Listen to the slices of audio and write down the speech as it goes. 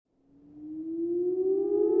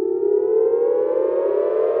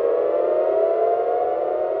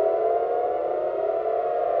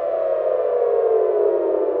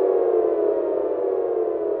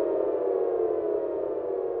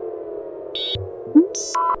Hey,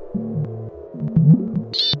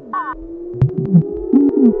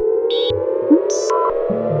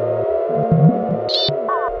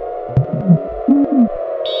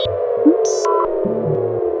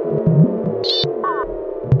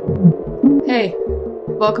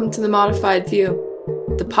 welcome to the Modified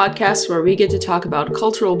View, the podcast where we get to talk about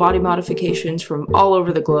cultural body modifications from all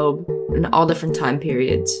over the globe in all different time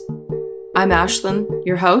periods. I'm Ashlyn,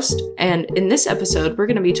 your host, and in this episode we're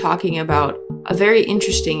going to be talking about a very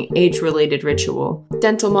interesting age-related ritual,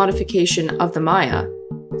 dental modification of the Maya.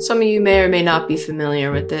 Some of you may or may not be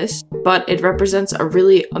familiar with this, but it represents a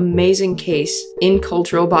really amazing case in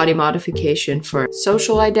cultural body modification for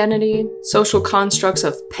social identity, social constructs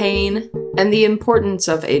of pain, and the importance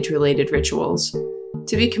of age-related rituals.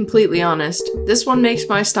 To be completely honest, this one makes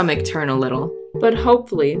my stomach turn a little, but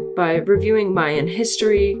hopefully, by reviewing Mayan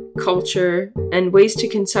history, culture, and ways to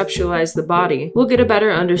conceptualize the body, we'll get a better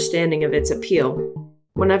understanding of its appeal.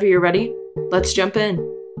 Whenever you're ready, let's jump in.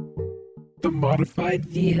 The Modified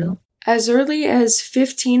View. As early as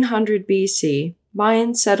 1500 BC,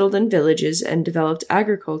 Mayans settled in villages and developed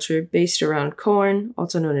agriculture based around corn,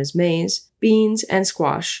 also known as maize, beans, and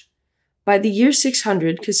squash. By the year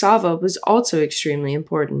 600, cassava was also extremely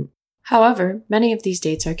important. However, many of these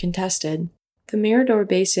dates are contested. The Mirador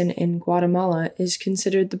Basin in Guatemala is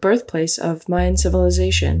considered the birthplace of Mayan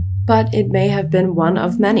civilization, but it may have been one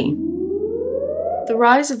of many. The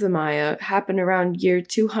rise of the Maya happened around year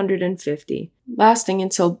 250, lasting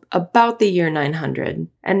until about the year 900,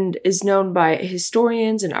 and is known by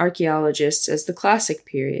historians and archaeologists as the Classic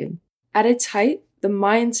period. At its height, the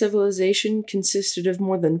Mayan civilization consisted of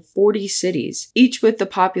more than 40 cities, each with a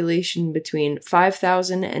population between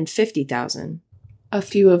 5,000 and 50,000. A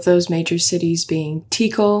few of those major cities being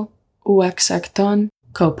Tikal, Uaxacton,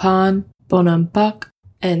 Copan, Bonampak,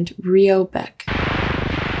 and Rio Bec.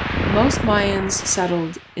 Most Mayans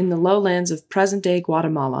settled in the lowlands of present-day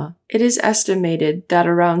Guatemala. It is estimated that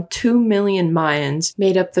around 2 million Mayans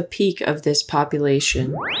made up the peak of this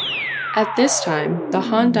population. At this time, the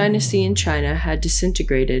Han Dynasty in China had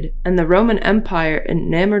disintegrated, and the Roman Empire,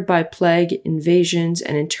 enamored by plague, invasions,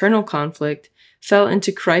 and internal conflict, fell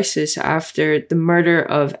into crisis after the murder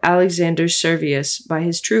of Alexander Servius by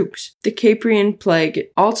his troops. The Caprian plague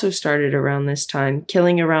also started around this time,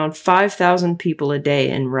 killing around 5,000 people a day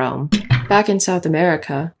in Rome. Back in South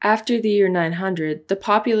America, after the year 900, the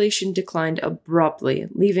population declined abruptly,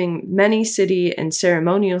 leaving many city and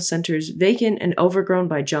ceremonial centers vacant and overgrown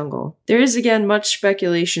by jungle. There is again much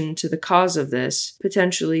speculation to the cause of this,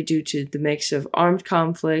 potentially due to the mix of armed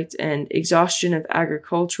conflict and exhaustion of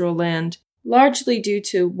agricultural land, largely due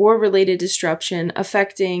to war-related disruption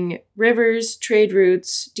affecting rivers, trade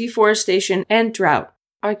routes, deforestation, and drought.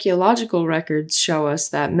 Archaeological records show us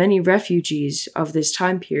that many refugees of this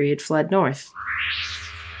time period fled north.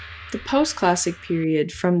 The post-classic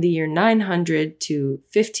period from the year 900 to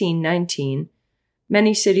 1519,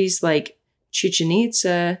 many cities like Chichen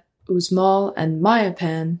Itza, Uxmal, and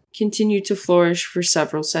Mayapan continued to flourish for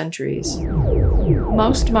several centuries.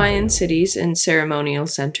 Most Mayan cities and ceremonial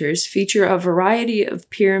centers feature a variety of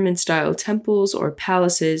pyramid-style temples or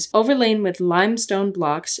palaces overlain with limestone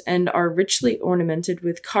blocks and are richly ornamented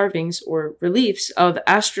with carvings or reliefs of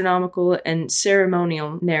astronomical and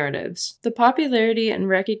ceremonial narratives. The popularity and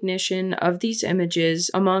recognition of these images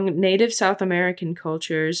among native South American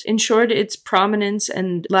cultures ensured its prominence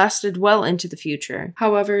and lasted well into the future.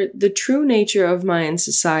 However, the true nature of Mayan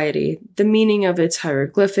society, the meaning of its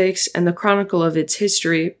hieroglyphics, and the chronicle of its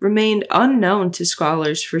history remained unknown to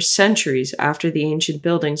scholars for centuries after the ancient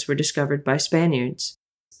buildings were discovered by Spaniards.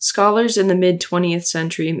 Scholars in the mid-20th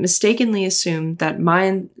century mistakenly assumed that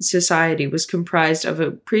Mayan society was comprised of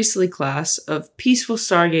a priestly class of peaceful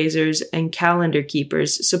stargazers and calendar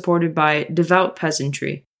keepers supported by devout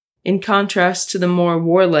peasantry, in contrast to the more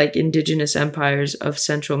warlike indigenous empires of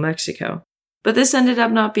central Mexico. But this ended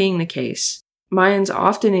up not being the case. Mayans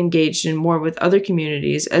often engaged in war with other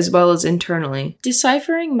communities as well as internally.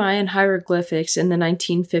 Deciphering Mayan hieroglyphics in the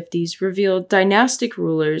 1950s revealed dynastic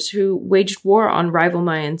rulers who waged war on rival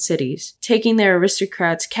Mayan cities, taking their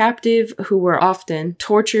aristocrats captive who were often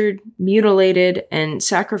tortured, mutilated, and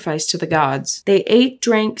sacrificed to the gods. They ate,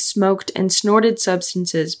 drank, smoked, and snorted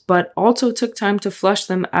substances, but also took time to flush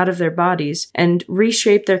them out of their bodies and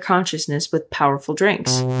reshape their consciousness with powerful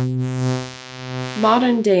drinks.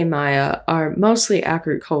 Modern-day Maya are mostly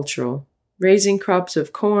agricultural, raising crops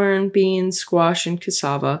of corn, beans, squash, and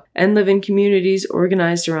cassava, and live in communities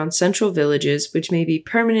organized around central villages which may be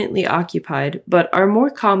permanently occupied but are more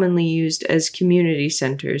commonly used as community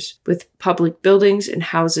centers, with public buildings and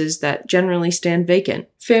houses that generally stand vacant.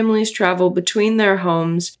 Families travel between their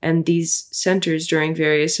homes and these centers during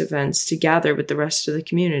various events to gather with the rest of the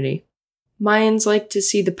community. Mayans liked to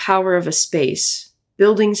see the power of a space.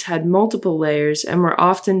 Buildings had multiple layers and were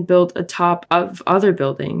often built atop of other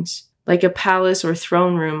buildings, like a palace or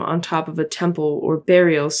throne room on top of a temple or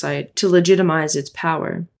burial site, to legitimize its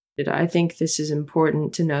power. I think this is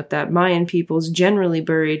important to note that Mayan peoples generally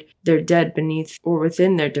buried their dead beneath or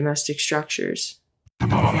within their domestic structures.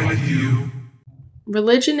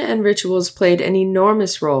 Religion and rituals played an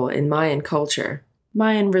enormous role in Mayan culture.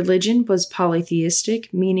 Mayan religion was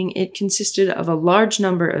polytheistic, meaning it consisted of a large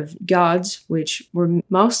number of gods, which were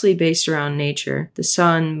mostly based around nature, the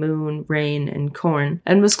sun, moon, rain, and corn,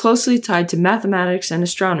 and was closely tied to mathematics and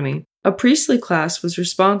astronomy. A priestly class was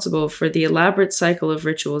responsible for the elaborate cycle of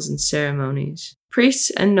rituals and ceremonies.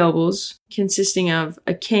 Priests and nobles, consisting of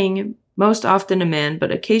a king, most often a man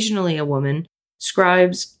but occasionally a woman,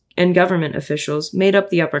 scribes, and government officials, made up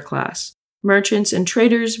the upper class. Merchants and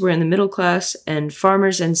traders were in the middle class, and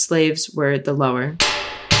farmers and slaves were the lower.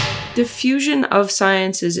 The fusion of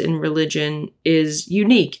sciences and religion is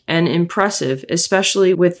unique and impressive,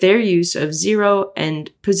 especially with their use of zero and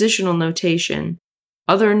positional notation.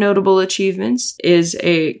 Other notable achievements is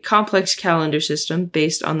a complex calendar system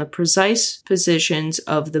based on the precise positions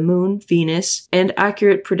of the moon, Venus, and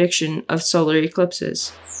accurate prediction of solar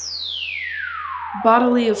eclipses.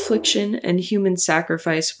 Bodily affliction and human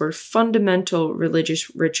sacrifice were fundamental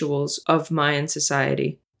religious rituals of Mayan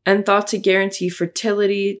society, and thought to guarantee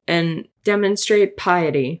fertility and demonstrate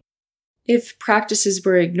piety. If practices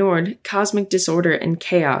were ignored, cosmic disorder and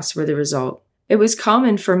chaos were the result. It was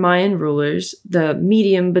common for Mayan rulers, the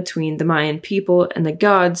medium between the Mayan people and the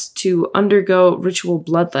gods, to undergo ritual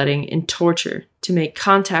bloodletting and torture to make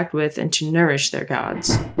contact with and to nourish their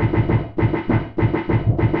gods.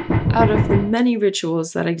 Out of the many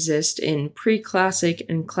rituals that exist in pre-classic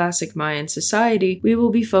and classic Mayan society, we will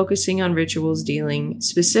be focusing on rituals dealing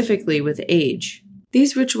specifically with age.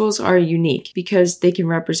 These rituals are unique because they can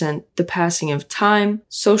represent the passing of time,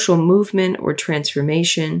 social movement or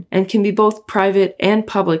transformation, and can be both private and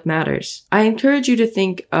public matters. I encourage you to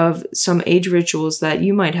think of some age rituals that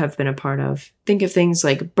you might have been a part of. Think of things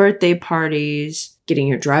like birthday parties, getting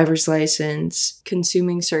your driver's license,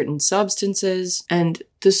 consuming certain substances, and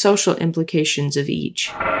the social implications of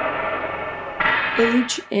each.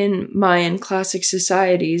 Age in Mayan classic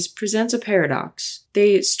societies presents a paradox.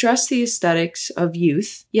 They stress the aesthetics of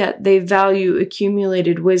youth, yet they value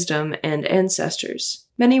accumulated wisdom and ancestors.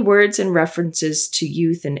 Many words and references to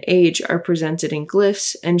youth and age are presented in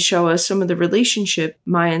glyphs and show us some of the relationship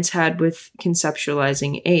Mayans had with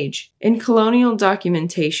conceptualizing age. In colonial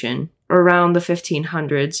documentation, around the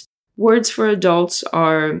 1500s, words for adults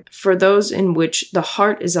are for those in which the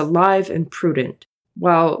heart is alive and prudent,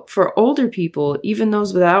 while for older people, even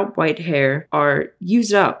those without white hair, are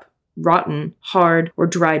used up, rotten, hard, or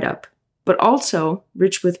dried up, but also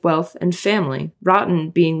rich with wealth and family, rotten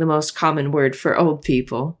being the most common word for old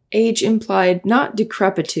people. Age implied not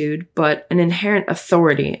decrepitude, but an inherent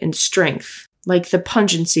authority and strength, like the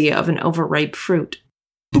pungency of an overripe fruit.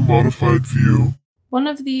 The modified view. One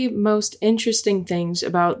of the most interesting things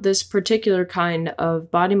about this particular kind of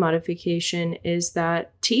body modification is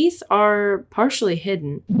that teeth are partially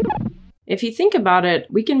hidden. If you think about it,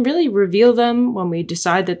 we can really reveal them when we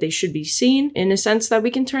decide that they should be seen, in a sense that we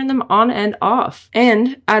can turn them on and off.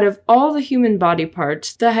 And out of all the human body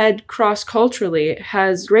parts, the head cross-culturally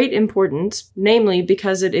has great importance, namely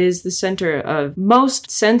because it is the center of most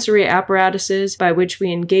sensory apparatuses by which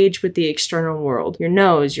we engage with the external world. Your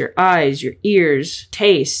nose, your eyes, your ears,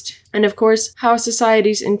 taste. And of course, how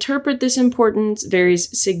societies interpret this importance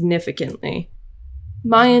varies significantly.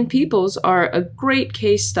 Mayan peoples are a great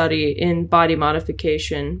case study in body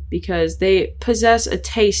modification because they possess a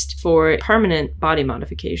taste for permanent body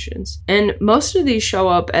modifications. And most of these show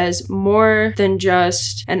up as more than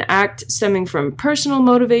just an act stemming from personal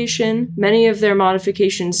motivation. Many of their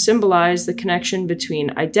modifications symbolize the connection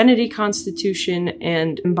between identity constitution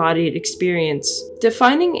and embodied experience.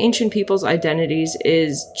 Defining ancient peoples' identities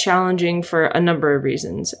is challenging for a number of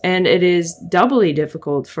reasons, and it is doubly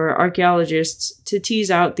difficult for archaeologists to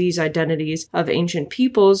tease out these identities of ancient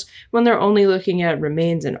peoples when they're only looking at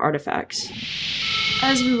remains and artifacts.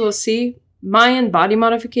 As we will see, Mayan body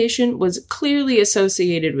modification was clearly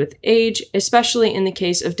associated with age, especially in the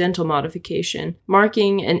case of dental modification,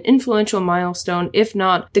 marking an influential milestone, if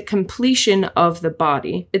not the completion of the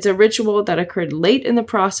body. It's a ritual that occurred late in the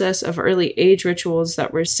process of early age rituals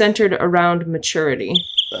that were centered around maturity.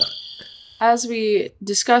 As we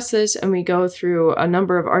discuss this and we go through a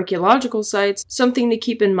number of archaeological sites, something to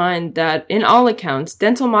keep in mind that in all accounts,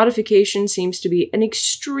 dental modification seems to be an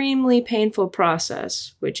extremely painful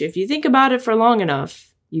process, which if you think about it for long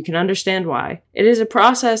enough, you can understand why. It is a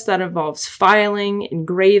process that involves filing,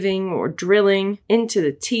 engraving, or drilling into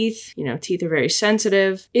the teeth. Teeth are very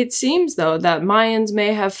sensitive. It seems, though, that Mayans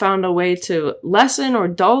may have found a way to lessen or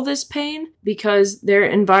dull this pain because their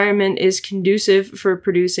environment is conducive for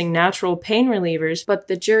producing natural pain relievers, but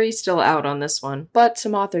the jury's still out on this one. But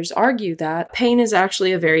some authors argue that pain is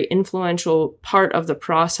actually a very influential part of the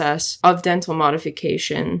process of dental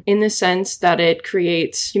modification, in the sense that it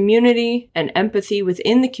creates community and empathy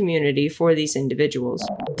within the community for these individuals.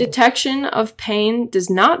 Detection of pain does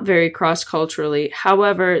not vary cross-culturally.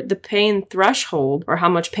 However, the pain threshold, or how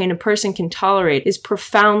much pain a person can tolerate, is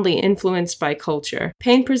profoundly influenced by culture.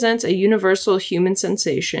 Pain presents a universal human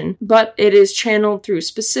sensation, but it is channeled through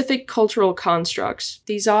specific cultural constructs.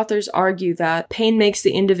 These authors argue that pain makes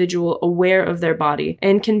the individual aware of their body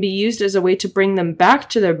and can be used as a way to bring them back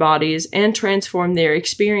to their bodies and transform their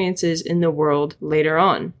experiences in the world later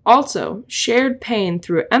on. Also, shared pain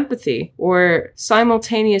through empathy or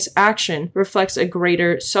simultaneous action reflects a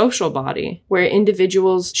greater social body where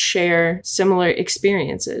individuals share similar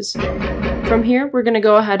experiences. From here, we're going to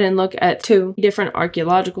go ahead and look at 2 different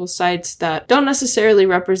archaeological sites that don't necessarily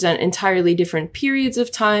represent entirely different periods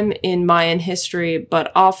of time in Mayan history,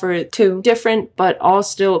 but offer 2 different but all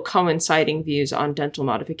still coinciding views on dental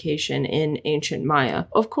modification in ancient Maya.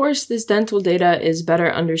 Of course, this dental data is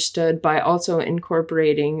better understood by also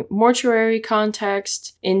incorporating mortuary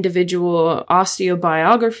context, individual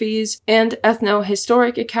osteobiographies, and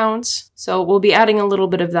ethno-historic accounts. So we'll be adding a little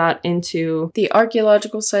bit of that into the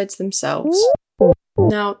archaeological sites themselves.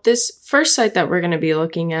 Now, this first site that we're going to be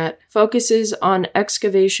looking at focuses on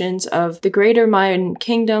excavations of the greater Mayan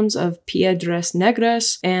kingdoms of Piedras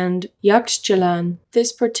Negras and Yaxchilan.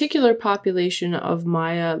 This particular population of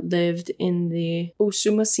Maya lived in the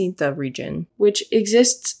Usumacinta region, which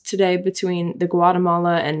exists today between the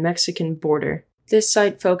Guatemala and Mexican border. This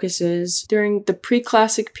site focuses during the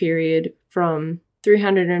pre-classic period from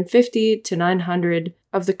 350 to 900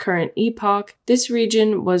 of the current epoch. This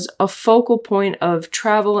region was a focal point of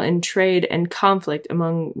travel and trade and conflict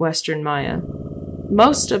among Western Maya.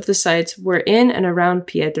 Most of the sites were in and around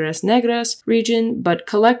Piedras Negras region, but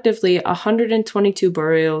collectively 122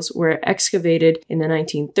 burials were excavated in the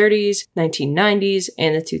 1930s, 1990s,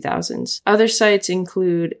 and the 2000s. Other sites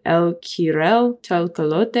include El Quirel,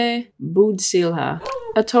 Chalcolote, Budsilha.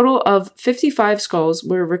 A total of 55 skulls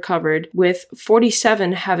were recovered, with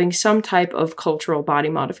 47 having some type of cultural body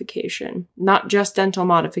modification. Not just dental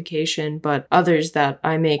modification, but others that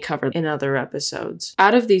I may cover in other episodes.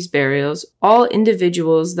 Out of these burials, all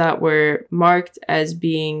individuals that were marked as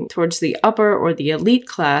being towards the upper or the elite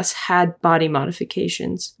class had body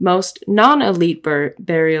modifications. Most non-elite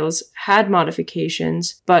burials had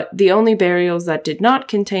modifications, but the only burials that did not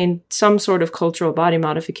contain some sort of cultural body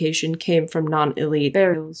modification came from non-elite burials.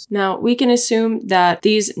 Now, we can assume that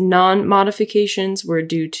these non-modifications were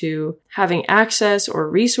due to having access or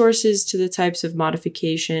resources to the types of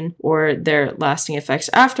modification, or their lasting effects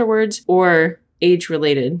afterwards, or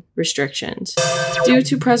age-related restrictions. Due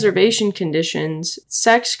to preservation conditions,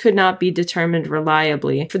 sex could not be determined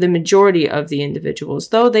reliably for the majority of the individuals,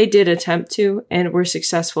 though they did attempt to and were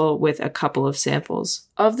successful with a couple of samples.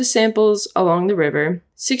 Of the samples along the river,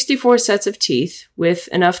 64 sets of teeth, with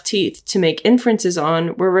enough teeth to make inferences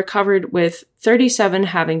on, were recovered, with 37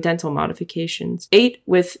 having dental modifications, 8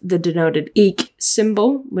 with the denoted eek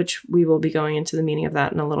symbol, which we will be going into the meaning of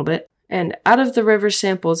that in a little bit. And out of the river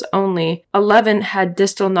samples only, 11 had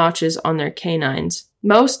distal notches on their canines.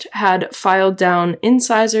 Most had filed down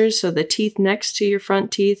incisors, so the teeth next to your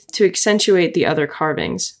front teeth, to accentuate the other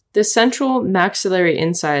carvings. The central maxillary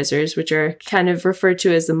incisors, which are kind of referred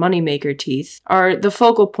to as the moneymaker teeth, are the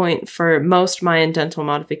focal point for most Mayan dental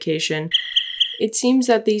modification. It seems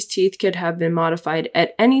that these teeth could have been modified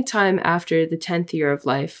at any time after the 10th year of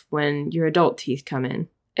life, when your adult teeth come in.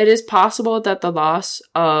 It is possible that the loss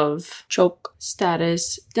of choke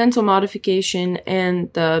status, dental modification,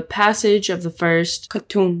 and the passage of the first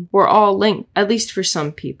katun were all linked, at least for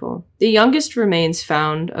some people. The youngest remains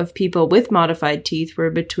found of people with modified teeth were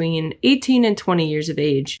between 18 and 20 years of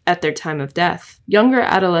age at their time of death. Younger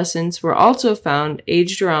adolescents were also found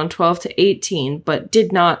aged around 12 to 18, but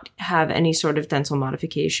did not have any sort of dental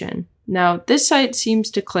modification. Now, this site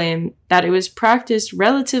seems to claim that it was practiced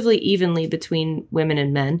relatively evenly between women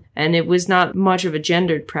and men, and it was not much of a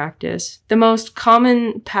gendered practice. The most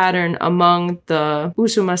common pattern among the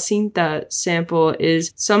Usumacinta sample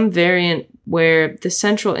is some variant where the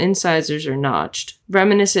central incisors are notched,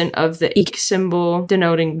 reminiscent of the ik symbol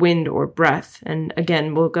denoting wind or breath. And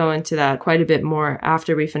again, we'll go into that quite a bit more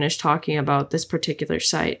after we finish talking about this particular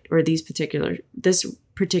site, or this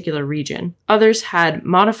particular region. Others had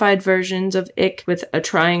modified versions of ik with a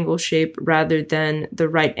triangle shape rather than the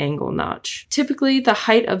right angle notch. Typically, the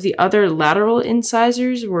height of the other lateral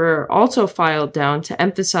incisors were also filed down to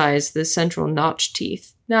emphasize the central notch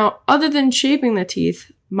teeth. Now, other than shaping the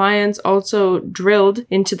teeth, Mayans also drilled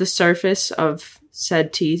into the surface of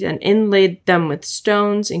said teeth and inlaid them with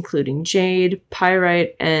stones, including jade,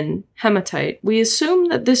 pyrite, and hematite. We assume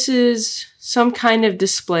that this is some kind of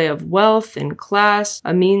display of wealth and class,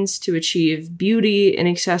 a means to achieve beauty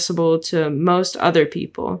inaccessible to most other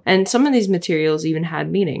people. And some of these materials even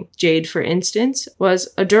had meaning. Jade, for instance, was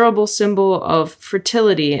a durable symbol of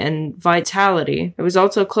fertility and vitality. It was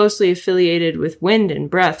also closely affiliated with wind and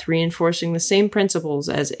breath, reinforcing the same principles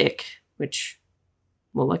as ik, which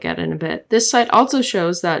we'll look at in a bit. This site also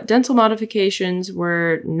shows that dental modifications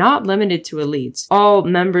were not limited to elites. All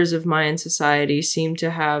members of Mayan society seemed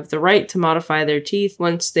to have the right to modify their teeth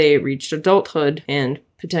once they reached adulthood and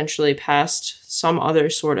potentially past some other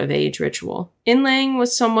sort of age ritual. Inlaying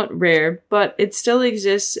was somewhat rare, but it still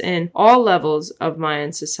exists in all levels of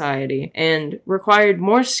Mayan society and required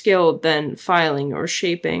more skill than filing or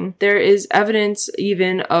shaping. There is evidence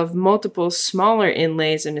even of multiple smaller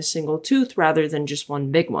inlays in a single tooth rather than just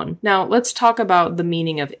one big one. Now, let's talk about the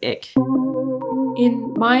meaning of ik.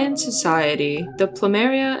 In Mayan society, the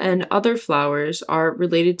plumeria and other flowers are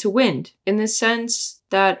related to wind, in the sense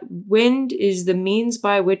that wind is the means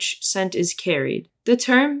by which scent is carried. The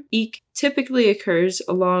term ik typically occurs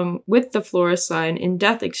along with the flora sign in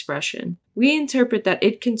death expression. We interpret that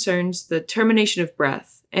it concerns the termination of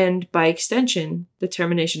breath, and by extension, the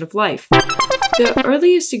termination of life. The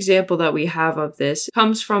earliest example that we have of this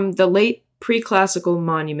comes from the late pre-classical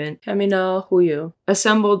monument, Kamina Huyu,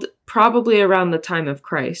 assembled probably around the time of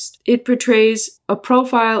Christ. It portrays a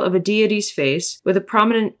profile of a deity's face with a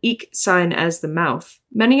prominent ik sign as the mouth.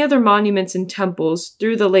 Many other monuments and temples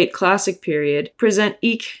through the late classic period present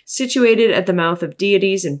ik situated at the mouth of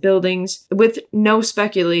deities and buildings with no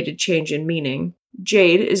speculated change in meaning.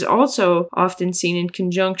 Jade is also often seen in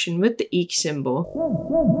conjunction with the ik symbol.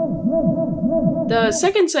 The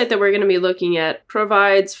second site that we're going to be looking at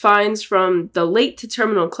provides finds from the late to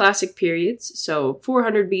terminal classic periods, so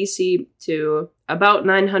 400 BC to about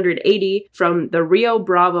 980, from the Rio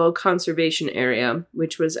Bravo conservation area,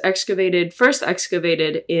 which was first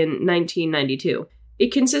excavated in 1992.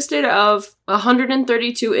 It consisted of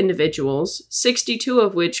 132 individuals, 62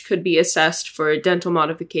 of which could be assessed for dental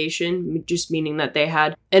modification, just meaning that they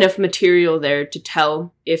had enough material there to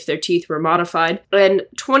tell if their teeth were modified, and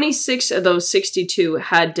 26 of those 62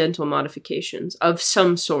 had dental modifications of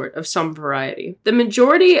some sort, of some variety. The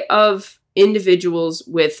majority of individuals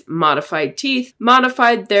with modified teeth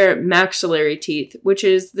modified their maxillary teeth, which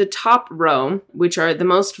is the top row, which are the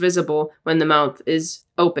most visible when the mouth is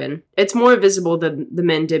open. It's more visible than the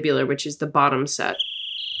mandibular, which is the bottom set.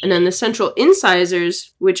 And then the central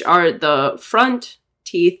incisors, which are the front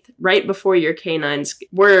teeth right before your canines,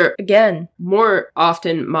 were, again, more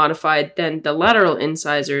often modified than the lateral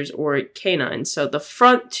incisors or canines. So the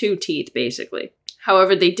front two teeth, basically.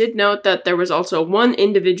 However, they did note that there was also one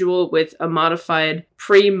individual with a modified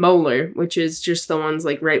premolar, which is just the ones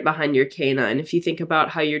like right behind your canine. If you think about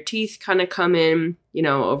how your teeth kind of come in,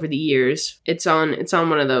 over the years, it's on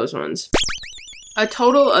one of those ones. A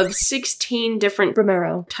total of 16 different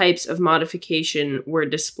primero types of modification were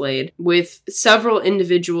displayed, with several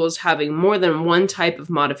individuals having more than one type of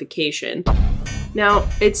modification. Now,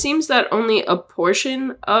 it seems that only a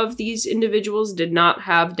portion of these individuals did not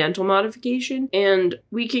have dental modification, and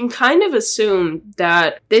we can kind of assume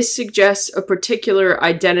that this suggests a particular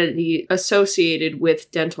identity associated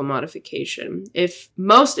with dental modification. If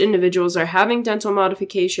most individuals are having dental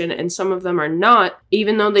modification and some of them are not,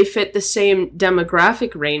 even though they fit the same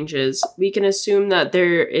demographic ranges, we can assume that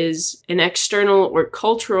there is an external or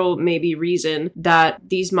cultural maybe reason that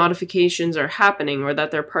these modifications are happening or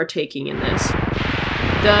that they're partaking in this.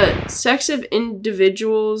 The sex of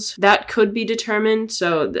individuals that could be determined,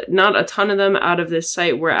 so not a ton of them out of this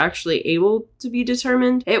site were actually able to be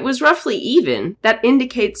determined. It was roughly even. That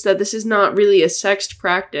indicates that this is not really a sexed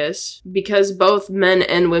practice because both men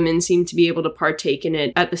and women seem to be able to partake in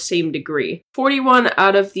it at the same degree. 41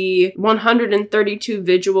 out of the 132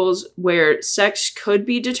 vigils where sex could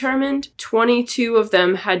be determined, 22 of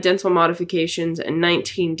them had dental modifications and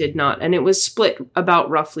 19 did not, and it was split about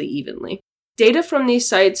roughly evenly. Data from these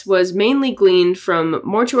sites was mainly gleaned from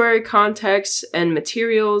mortuary contexts and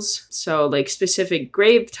materials, so like specific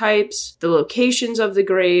grave types, the locations of the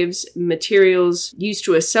graves, materials used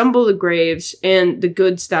to assemble the graves, and the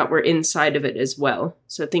goods that were inside of it as well.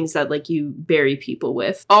 So things that like you bury people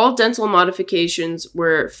with. All dental modifications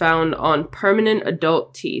were found on permanent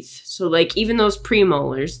adult teeth. So like even those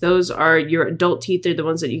premolars, those are your adult teeth. They're the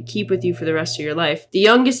ones that you keep with you for the rest of your life. The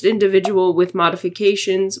youngest individual with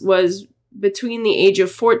modifications was between the age of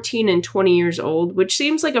 14 and 20 years old, which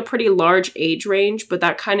seems like a pretty large age range, but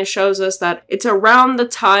that kind of shows us that it's around the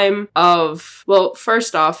time of, well,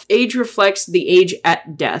 first off, age reflects the age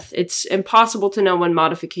at death. It's impossible to know when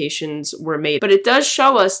modifications were made, but it does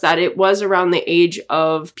show us that it was around the age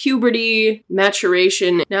of puberty,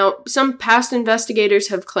 maturation. Now, some past investigators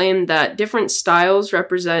have claimed that different styles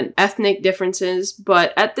represent ethnic differences,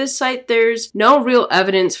 but at this site, there's no real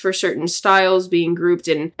evidence for certain styles being grouped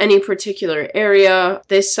in any particular area.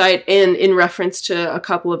 This site and in reference to a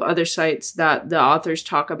couple of other sites that the authors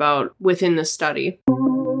talk about within the study.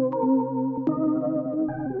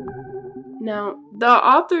 Now, the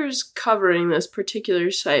authors covering this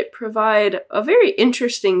particular site provide a very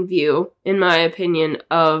interesting view, in my opinion,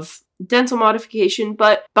 of dental modification,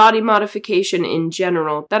 but body modification in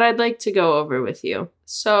general, that I'd like to go over with you.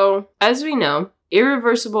 So, as we know,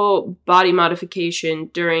 irreversible body modification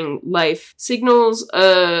during life signals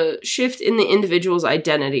a shift in the individual's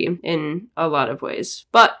identity in a lot of ways.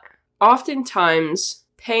 But oftentimes,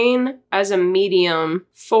 pain as a medium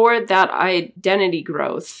for that identity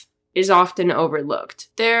growth is often overlooked.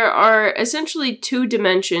 There are essentially two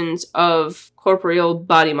dimensions of corporeal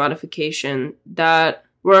body modification that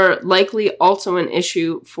were likely also an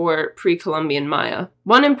issue for pre-Columbian Maya.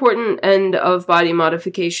 One important end of body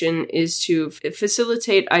modification is to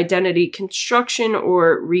facilitate identity construction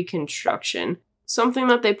or reconstruction. Something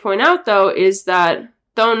that they point out, though, is that,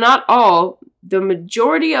 though not all, the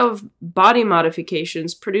majority of body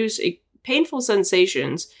modifications produce painful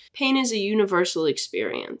sensations. Pain is a universal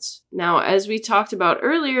experience. Now, as we talked about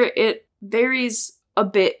earlier, it varies a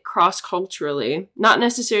bit cross-culturally. Not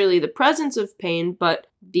necessarily the presence of pain, but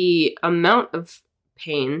the amount of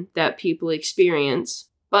pain that people experience.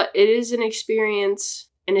 But it is an experience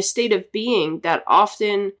and a state of being that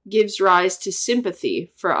often gives rise to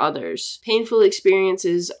sympathy for others. Painful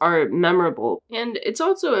experiences are memorable. And it's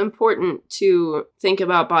also important to think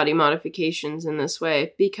about body modifications in this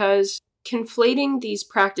way because conflating these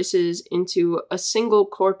practices into a single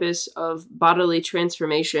corpus of bodily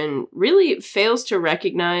transformation really fails to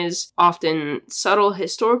recognize often subtle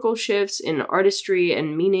historical shifts in artistry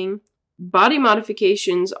and meaning. Body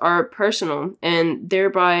modifications are personal and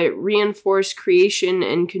thereby reinforce creation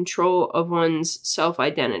and control of one's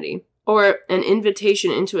self-identity, or an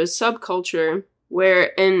invitation into a subculture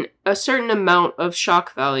where a certain amount of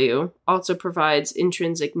shock value also provides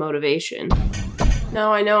intrinsic motivation.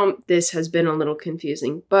 Now, I know this has been a little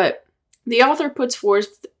confusing, but the author puts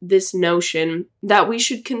forth this notion that we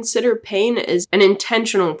should consider pain as an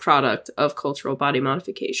intentional product of cultural body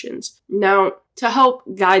modifications. Now, to help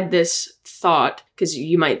guide this thought, because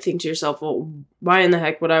you might think to yourself, well, why in the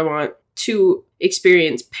heck would I want to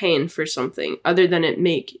experience pain for something other than it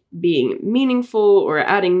being meaningful or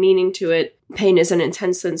adding meaning to it? Pain is an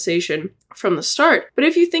intense sensation from the start. But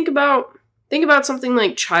if you think about something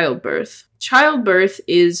like childbirth. Childbirth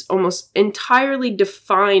is almost entirely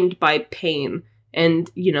defined by pain and,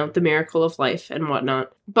 the miracle of life and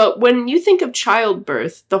whatnot. But when you think of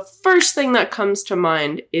childbirth, the first thing that comes to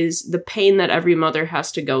mind is the pain that every mother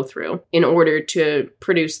has to go through in order to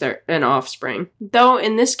produce an offspring. Though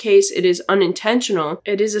in this case it is unintentional,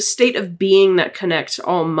 it is a state of being that connects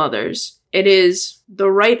all mothers. It is the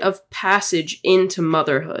rite of passage into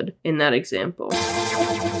motherhood in that example.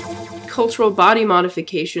 Cultural body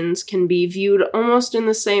modifications can be viewed almost in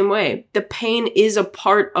the same way. The pain is a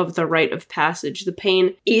part of the rite of passage. The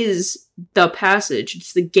pain is the passage.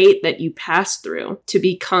 It's the gate that you pass through to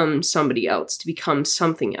become somebody else, to become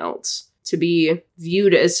something else, to be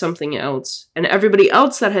viewed as something else. And everybody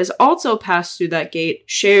else that has also passed through that gate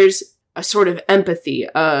shares a sort of empathy,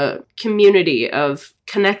 a community of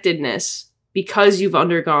connectedness, because you've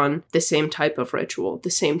undergone the same type of ritual, the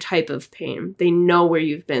same type of pain. They know where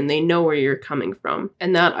you've been. They know where you're coming from.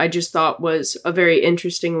 And that I just thought was a very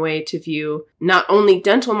interesting way to view not only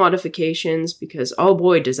dental modifications, because oh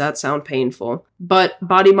boy, does that sound painful, but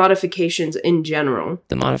body modifications in general.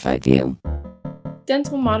 The modified view.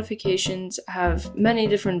 Dental modifications have many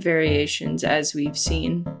different variations, as we've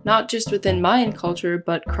seen, not just within Mayan culture,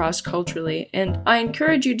 but cross-culturally, and I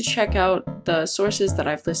encourage you to check out the sources that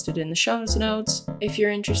I've listed in the show notes if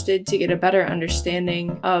you're interested to get a better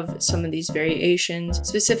understanding of some of these variations,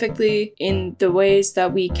 specifically in the ways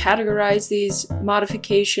that we categorize these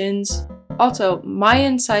modifications. Also,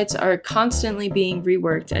 Mayan sites are constantly being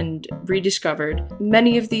reworked and rediscovered.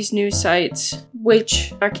 Many of these new sites,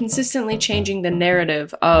 which are consistently changing the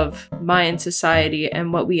narrative of Mayan society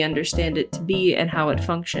and what we understand it to be and how it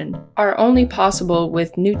functioned, are only possible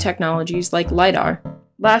with new technologies like LiDAR.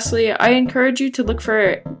 Lastly, I encourage you to look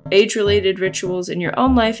for age-related rituals in your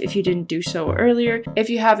own life if you didn't do so earlier. If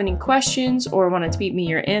you have any questions or want to tweet me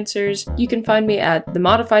your answers, you can find me at The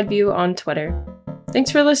Modified View on Twitter. Thanks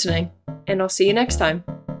for listening, and I'll see you next time.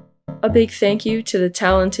 A big thank you to the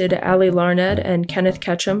talented Ali Larned and Kenneth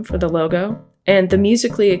Ketchum for the logo, and the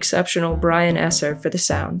musically exceptional Brian Esser for the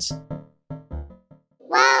sounds.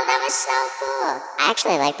 Wow, that was so cool. I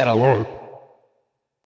actually like that a lot.